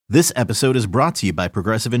This episode is brought to you by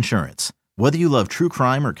Progressive Insurance. Whether you love true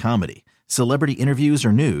crime or comedy, celebrity interviews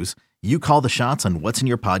or news, you call the shots on what's in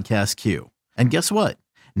your podcast queue. And guess what?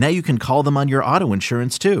 Now you can call them on your auto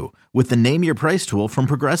insurance too with the Name Your Price tool from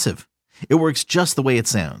Progressive. It works just the way it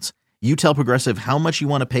sounds. You tell Progressive how much you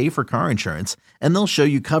want to pay for car insurance, and they'll show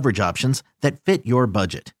you coverage options that fit your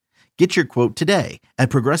budget. Get your quote today at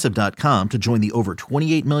Progressive.com to join the over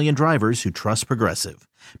 28 million drivers who trust Progressive.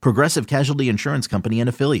 Progressive Casualty Insurance Company and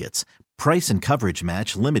Affiliates. Price and coverage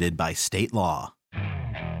match limited by state law.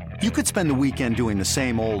 You could spend the weekend doing the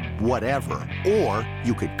same old whatever, or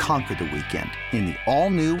you could conquer the weekend in the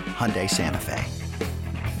all-new Hyundai Santa Fe.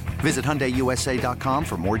 Visit HyundaiUSA.com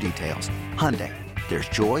for more details. Hyundai, there's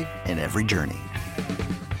joy in every journey.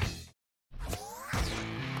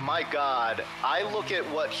 My God, I look at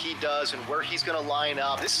what he does and where he's going to line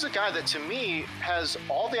up. This is a guy that, to me, has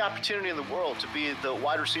all the opportunity in the world to be the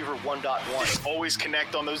wide receiver 1.1. Always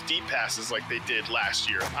connect on those deep passes like they did last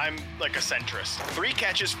year. I'm like a centrist. 3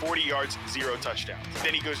 catches, 40 yards, 0 touchdowns.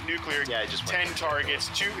 Then he goes nuclear. Yeah, just 10 targets,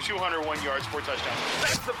 201 yards, 4 touchdowns.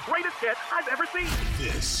 That's the greatest hit I've ever seen.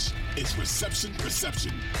 This is Reception,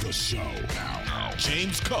 the show. Now,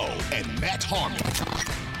 James Cole and Matt Harmon.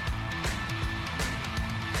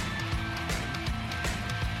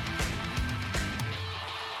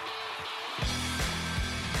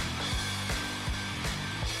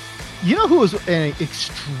 You know who is an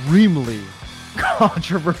extremely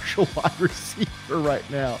controversial wide receiver right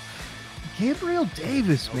now? Gabriel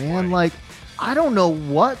Davis, man. Like, I don't know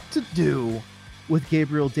what to do with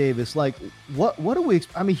Gabriel Davis. Like, what do we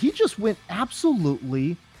I mean, he just went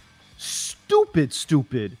absolutely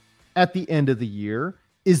stupid at the end of the year.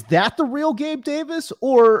 Is that the real Gabe Davis?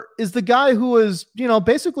 Or is the guy who has,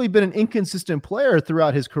 basically been an inconsistent player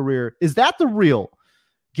throughout his career, is that the real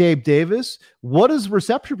Gabe Davis? What does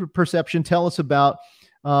reception perception tell us about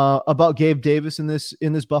Gabe Davis in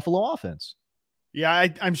this Buffalo offense? Yeah,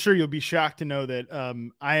 I'm sure you'll be shocked to know that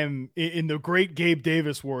I am in the great Gabe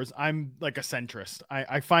Davis wars. I'm like a centrist.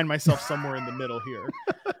 I find myself somewhere in the middle here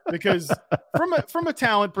because from a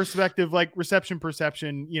talent perspective, like reception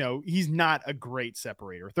perception, he's not a great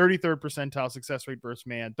separator. 33rd percentile success rate versus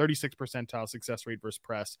man, 36th percentile success rate versus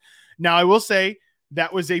press. Now, I will say,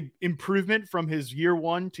 that was a improvement from his year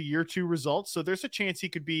 1 to year 2 results. So there's a chance he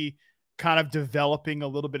could be kind of developing a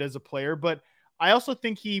little bit as a player, but I also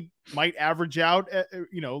think he might average out,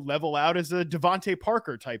 level out as a Devontae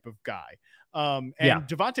Parker type of guy.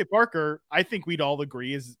 Devontae Parker, I think we'd all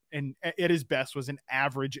agree and at his best was an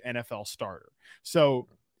average NFL starter. So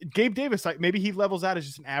Gabe Davis, maybe he levels out as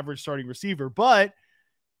just an average starting receiver, but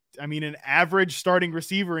I mean, an average starting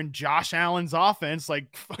receiver in Josh Allen's offense,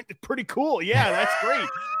 like pretty cool. Yeah, that's great.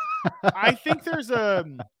 I think there's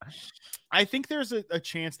a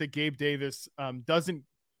chance that Gabe Davis doesn't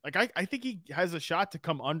like, I think he has a shot to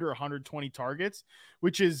come under 120 targets,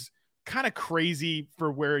 which is kind of crazy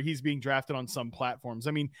for where he's being drafted on some platforms.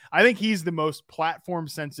 I mean, I think he's the most platform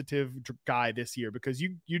sensitive guy this year because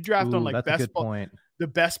you draft on like best ball, the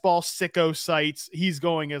best ball sicko sites. He's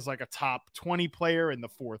going as like a top 20 player in the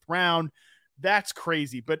 4th round. That's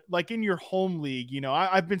crazy. But like in your home league,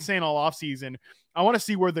 I've been saying all off season, I want to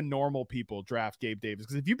see where the normal people draft Gabe Davis.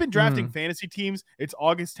 Because if you've been drafting fantasy teams, it's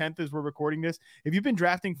August 10th as we're recording this. If you've been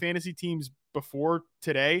drafting fantasy teams before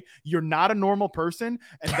today, you're not a normal person,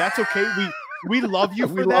 and that's okay. We love you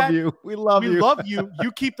for that. We love you.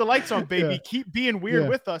 You keep the lights on, baby. Yeah. Keep being weird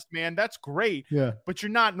with us, man. That's great. Yeah. But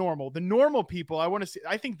you're not normal. The normal people,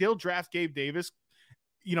 I think they'll draft Gabe Davis,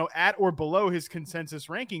 at or below his consensus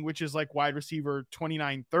ranking, which is like wide receiver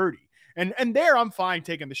 29, 30. And there I'm fine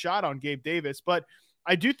taking the shot on Gabe Davis, but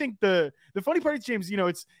I do think the funny part is, James,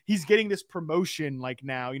 he's getting this promotion like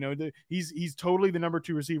now, he's totally the number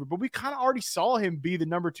 2 receiver, but we kind of already saw him be the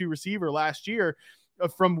number 2 receiver last year.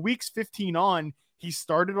 From weeks 15 on, he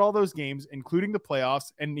started all those games, including the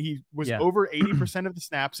playoffs, and he was over 80% of the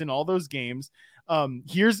snaps in all those games.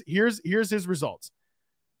 Here's his results.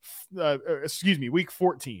 Week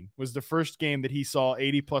 14 was the first game that he saw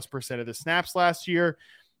 80+% of the snaps last year.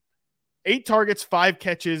 8 targets, 5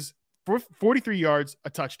 catches, 43 yards, a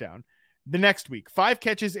touchdown. The next week, 5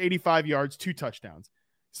 catches, 85 yards, 2 touchdowns.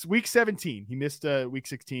 Week 17, he missed week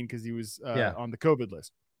 16 because he was on the COVID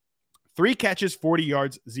list. 3 catches, 40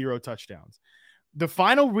 yards, 0 touchdowns. The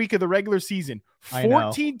final week of the regular season,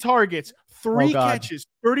 14 targets, 3 catches,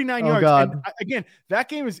 39 yards. God. And again, that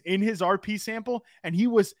game was in his RP sample, and he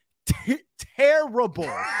was terrible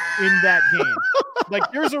in that game.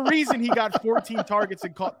 Like, there's a reason he got 14 targets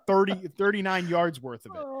and caught 39 yards worth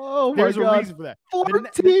of it. Oh, there's my God. a reason for that.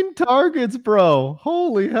 14 targets, bro.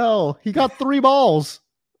 Holy hell. He got 3 balls.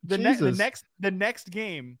 the next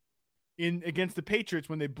game in against the Patriots,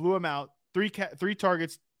 when they blew him out, three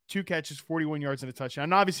targets, 2 catches, 41 yards and a touchdown.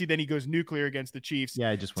 And obviously then he goes nuclear against the Chiefs.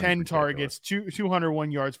 Yeah, just 10 targets,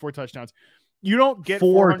 201 yards, 4 touchdowns. You don't get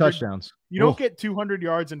 4 touchdowns. You don't get 200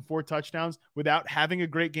 yards and 4 touchdowns without having a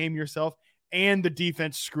great game yourself and the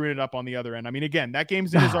defense screwing it up on the other end. I mean, again, that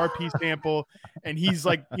game's in his RP sample, and he's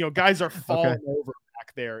like, guys are falling over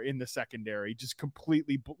back there in the secondary, just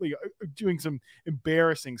completely doing some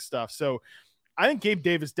embarrassing stuff. So I think Gabe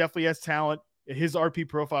Davis definitely has talent. His RP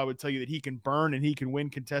profile would tell you that he can burn and he can win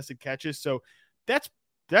contested catches. So that's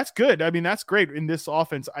good. I mean, that's great in this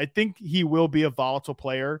offense. I think he will be a volatile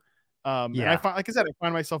player. And I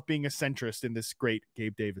find myself being a centrist in this great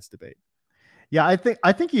Gabe Davis debate. Yeah, I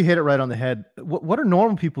think you hit it right on the head. What are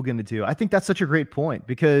normal people going to do? I think that's such a great point,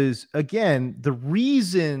 because again, the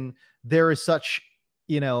reason there is such,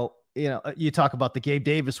 you talk about the Gabe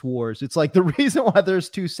Davis wars. It's like the reason why there's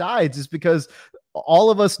 2 sides is because all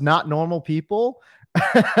of us not normal people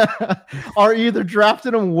are either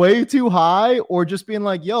drafting him way too high or just being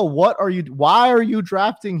like, yo, why are you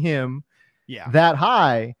drafting him that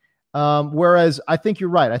high? Whereas I think you're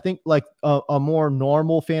right. I think like a more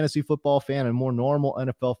normal fantasy football fan and more normal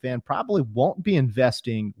NFL fan probably won't be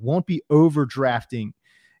overdrafting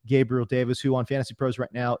Gabriel Davis, who on Fantasy Pros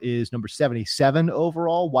right now is number 77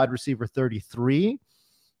 overall, wide receiver 33,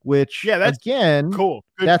 which that's again, cool.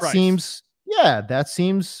 Good that price. that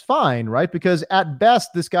seems fine, right? Because at best,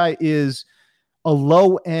 this guy is a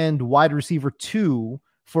low end wide receiver 2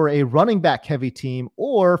 for a running back heavy team,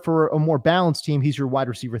 or for a more balanced team, he's your wide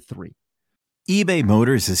receiver 3. eBay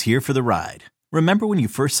Motors is here for the ride. Remember when you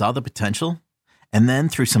first saw the potential? And then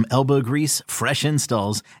through some elbow grease, fresh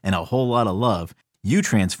installs, and a whole lot of love, you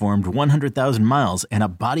transformed 100,000 miles and a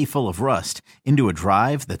body full of rust into a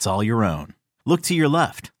drive that's all your own. Look to your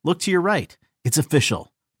left. Look to your right. It's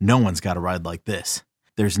official. No one's got a ride like this.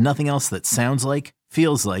 There's nothing else that sounds like,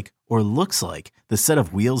 feels like, or looks like the set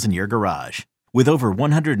of wheels in your garage. With over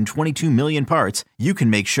 122 million parts, you can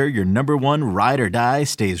make sure your number one ride or die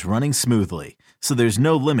stays running smoothly, so there's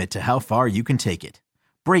no limit to how far you can take it.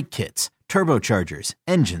 Brake kits, turbochargers,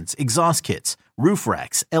 engines, exhaust kits, roof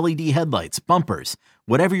racks, LED headlights, bumpers,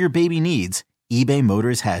 whatever your baby needs, eBay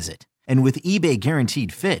Motors has it. And with eBay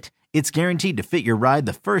Guaranteed Fit, it's guaranteed to fit your ride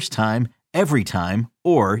the first time, every time,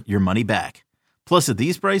 or your money back. Plus at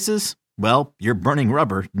these prices, well, you're burning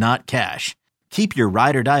rubber, not cash. Keep your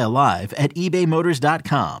ride or die alive at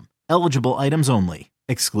ebaymotors.com. Eligible items only.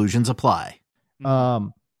 Exclusions apply.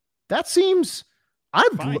 That seems,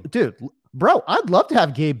 I'd love to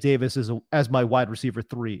have Gabe Davis as my wide receiver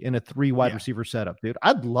 3 in a 3 wide receiver setup, dude.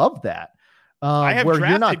 I'd love that. I have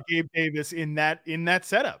drafted Gabe Davis in that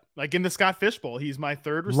setup, like in the Scott Fish Bowl. He's my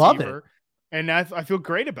 3rd receiver, and I feel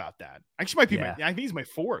great about that. Actually, I think he's my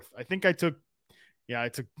 4th. I think I took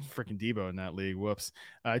freaking Debo in that league. Whoops.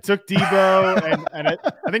 I took Debo and I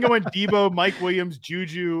think I went Debo, Mike Williams,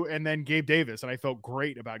 Juju, and then Gabe Davis. And I felt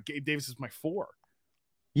great about Gabe Davis as my 4.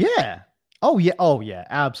 Yeah. Oh yeah.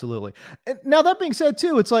 Absolutely. And now that being said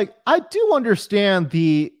too, it's like, I do understand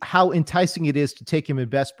how enticing it is to take him in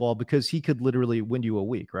best ball, because he could literally win you a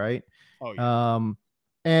week. Right. Oh yeah.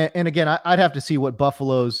 And again, I'd have to see what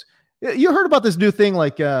Buffalo's, you heard about this new thing,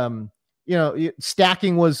 like,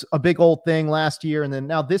 stacking was a big old thing last year. And then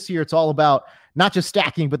now this year, it's all about not just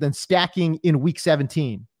stacking, but then stacking in week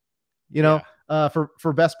 17,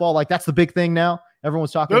 for best ball. Like that's the big thing now.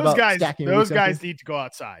 Everyone's talking about stacking. Those guys need to go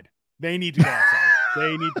outside. They need to go outside.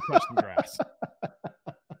 They need to touch some grass.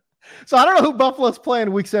 So I don't know who Buffalo's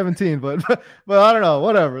playing week 17, but I don't know,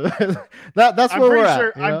 whatever. that's where we're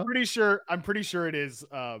at. I'm pretty sure it is.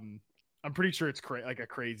 I'm pretty sure it's like a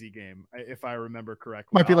crazy game, if I remember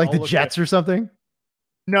correctly. Might be like the Jets or something.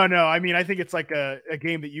 No. I mean, I think it's like a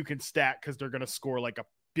game that you can stack because they're going to score like 1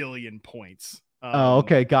 billion points.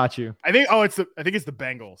 Okay, got you. I think it's the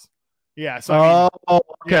Bengals. Yeah. So okay.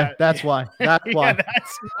 Yeah, that's why. That's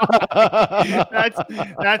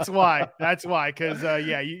why. That's why. Because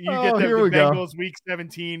you get the Bengals week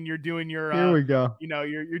 17. You're doing your here we go.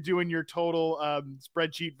 You're doing your total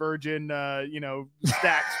spreadsheet virgin.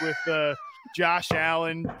 Stacks with Josh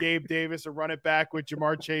Allen, Gabe Davis, a run it back with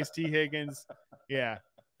Jamar Chase, T. Higgins. Yeah.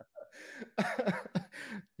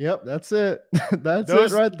 Yep, that's it. That's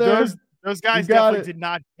it right there. Those guys definitely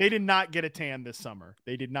did not get a tan this summer.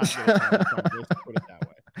 They did not get a tan this summer. Let's put it that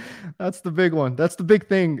way. That's the big one. That's the big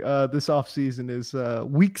thing this offseason is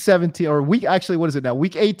week 17 or actually, what is it now?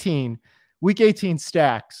 Week 18. Week 18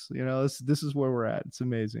 stacks. This is where we're at. It's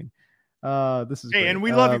amazing. This is great. And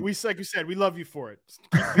we love you. Like you said, we love you for it.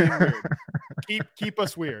 Keep being weird. keep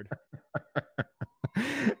us weird.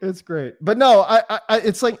 It's great. But no,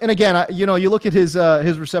 it's like, and again, you look at his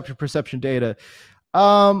reception perception data.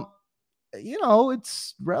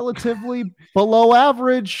 It's relatively below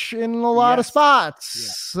average in a lot of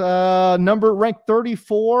spots. Yeah. Number ranked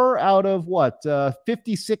 34 out of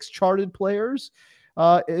 56 charted players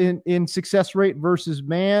in success rate versus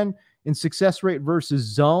man. In success rate versus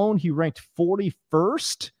zone, he ranked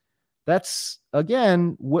 41st. That's,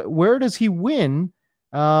 again, where does he win?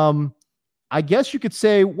 I guess you could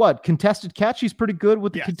say contested catch. He's pretty good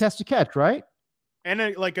with the contested catch, right? And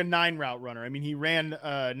a 9-route runner. I mean, he ran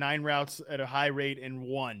 9 routes at a high rate and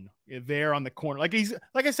won there on the corner. Like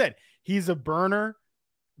I said, he's a burner,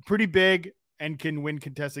 pretty big, and can win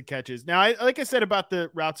contested catches. Now, like I said about the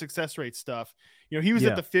route success rate stuff, he was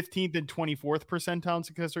at the 15th and 24th percentile in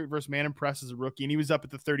success rate versus man and press as a rookie, and he was up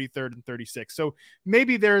at the 33rd and 36th. So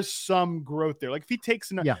maybe there's some growth there. Like if he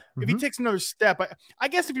takes another step, I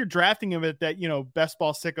guess if you're drafting him at that, best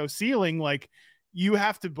ball sicko ceiling, like you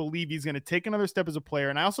have to believe he's going to take another step as a player.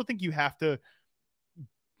 And I also think you have to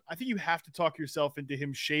talk yourself into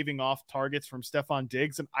him shaving off targets from Stephon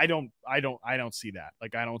Diggs. And I don't see that.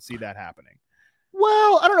 Like, I don't see that happening.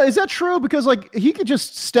 Well, I don't know. Is that true? Because he could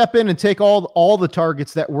just step in and take all the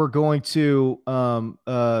targets that we're going to Cole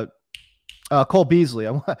Beasley.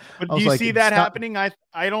 But do you see that happening? I think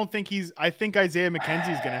Isaiah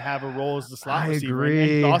McKenzie is going to have a role as the slot receiver.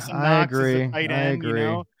 Agree. And Dawson Knox agree. is a tight end, I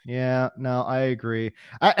agree. Yeah, no, I agree.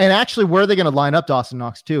 And actually, where are they going to line up Dawson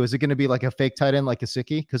Knox too? Is it going to be like a fake tight end like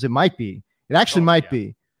Gesicki? Because it might be. It actually might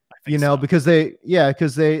be. Because they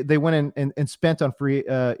went in and spent on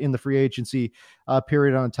in the free agency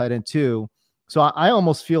period on a tight end too. So I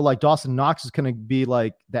almost feel like Dawson Knox is going to be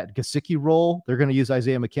like that Gesicki role. They're going to use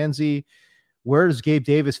Isaiah McKenzie. Where does Gabe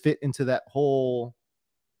Davis fit into that whole,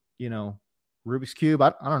 Rubik's Cube?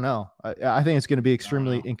 I don't know. I think it's going to be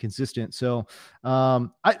extremely inconsistent. So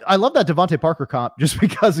I love that Devontae Parker comp just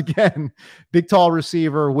because, again, big, tall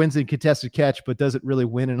receiver, wins in contested catch, but doesn't really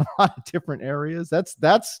win in a lot of different areas. That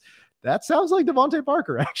sounds like Devontae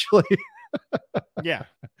Parker, actually. Yeah.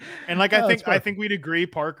 And I think we'd agree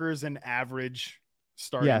Parker's an average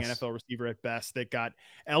starting NFL receiver at best that got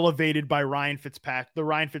elevated by the Ryan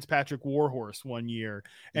Fitzpatrick warhorse one year.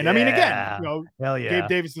 And I mean, again, Gabe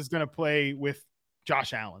Davis is going to play with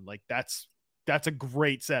Josh Allen. Like that's a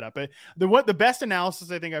great setup. The best analysis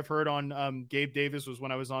I think I've heard on Gabe Davis was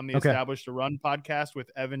when I was on the Established to Run podcast with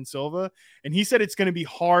Evan Silva. And he said it's going to be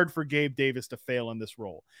hard for Gabe Davis to fail in this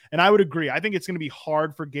role. And I would agree. I think it's going to be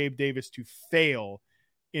hard for Gabe Davis to fail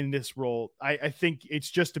in this role. I think it's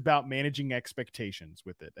just about managing expectations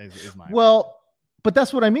with it is my opinion. But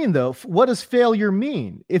that's what I mean though. What does failure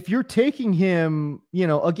mean? If you're taking him,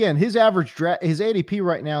 again, his average his ADP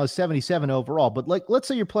right now is 77 overall, but let's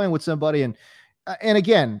say you're playing with somebody and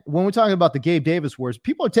again, when we're talking about the Gabe Davis wars,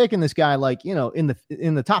 people are taking this guy in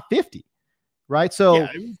the top 50, right? So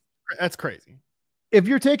that's crazy. If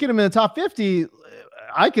you're taking him in the top 50,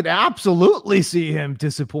 I could absolutely see him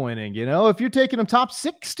disappointing. If you're taking him top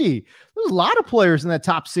 60, there's a lot of players in that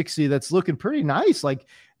top 60 that's looking pretty nice. Like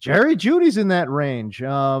Jerry Jeudy's in that range.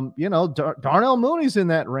 Darnell Mooney's in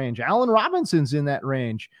that range. Allen Robinson's in that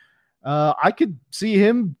range. I could see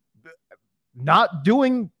him not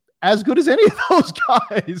doing as good as any of those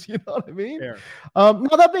guys. You know what I mean?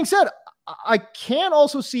 Now that being said, I can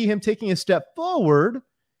also see him taking a step forward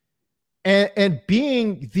and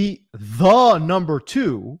being the number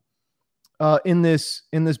 2 in this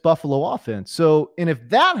Buffalo offense. So, and if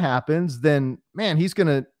that happens, then man, he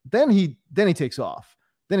takes off.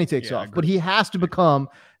 But he has to become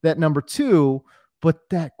that number 2. But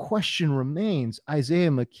that question remains: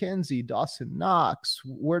 Isaiah McKenzie, Dawson Knox,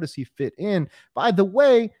 where does he fit in? By the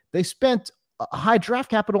way, they spent a high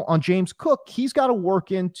draft capital on James Cook. He's got to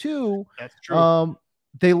work in too. That's true.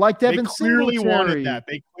 They liked Evan Singletary. Wanted that.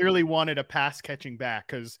 They clearly wanted a pass catching back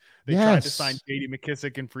because they tried to sign J.D.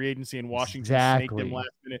 McKissick in free agency in Washington. Snaked him last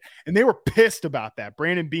minute, and they were pissed about that.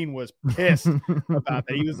 Brandon Beane was pissed about that.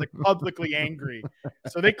 He was publicly angry.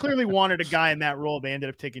 So they clearly wanted a guy in that role. They ended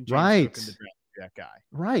up taking James Cook in the draft. That guy.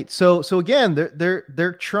 Right. So again,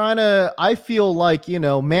 they're trying to, I feel like,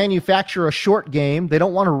 manufacture a short game. They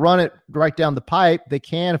don't want to run it right down the pipe. They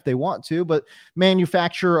can if they want to, but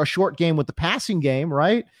manufacture a short game with the passing game,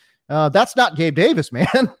 right? That's not Gabe Davis, man.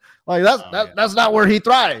 That's not where he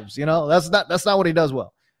thrives. That's not what he does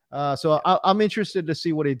well. I'm interested to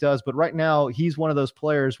see what he does, but right now he's one of those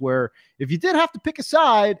players where if you did have to pick a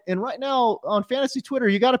side, and right now on fantasy Twitter,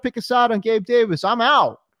 you got to pick a side on Gabe Davis. I'm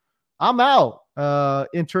out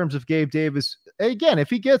in terms of Gabe Davis. Again, if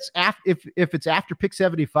he gets if it's after pick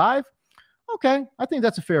 75, okay, I think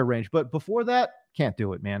that's a fair range. But before that, Can't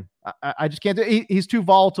do it, man. I just can't do it. He's too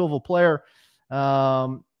volatile of a player.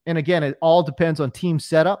 And again, it all depends on team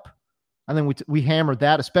setup. I think we hammered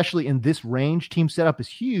that, especially in this range. Team setup is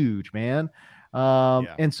huge, man.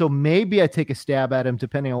 And so maybe I take a stab at him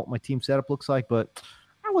depending on what my team setup looks like. But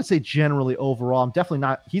I would say generally overall, I'm definitely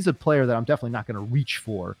not. He's a player that I'm definitely not going to reach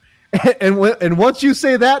for. And once you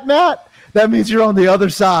say that, Matt, that means you're on the other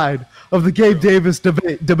side of the Gabe Davis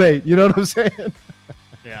debate. You know what I'm saying?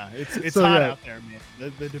 Yeah, it's hot out there,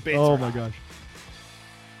 man. The debates. Oh are my hot. gosh.